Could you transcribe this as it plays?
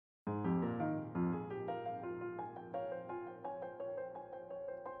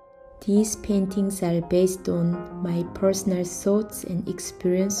These paintings are based on my personal thoughts and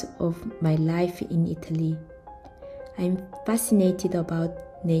experience of my life in Italy. I'm fascinated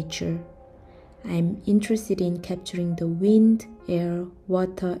about nature. I'm interested in capturing the wind, air,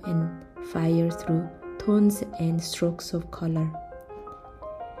 water, and fire through tones and strokes of color.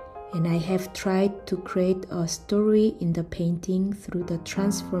 And I have tried to create a story in the painting through the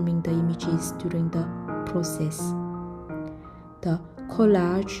transforming the images during the process. The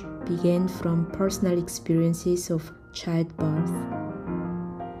collage began from personal experiences of childbirth.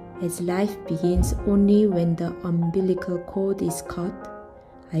 As life begins only when the umbilical cord is cut,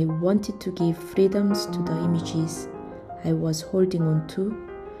 I wanted to give freedoms to the images I was holding on to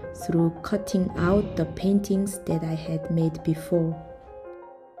through cutting out the paintings that I had made before.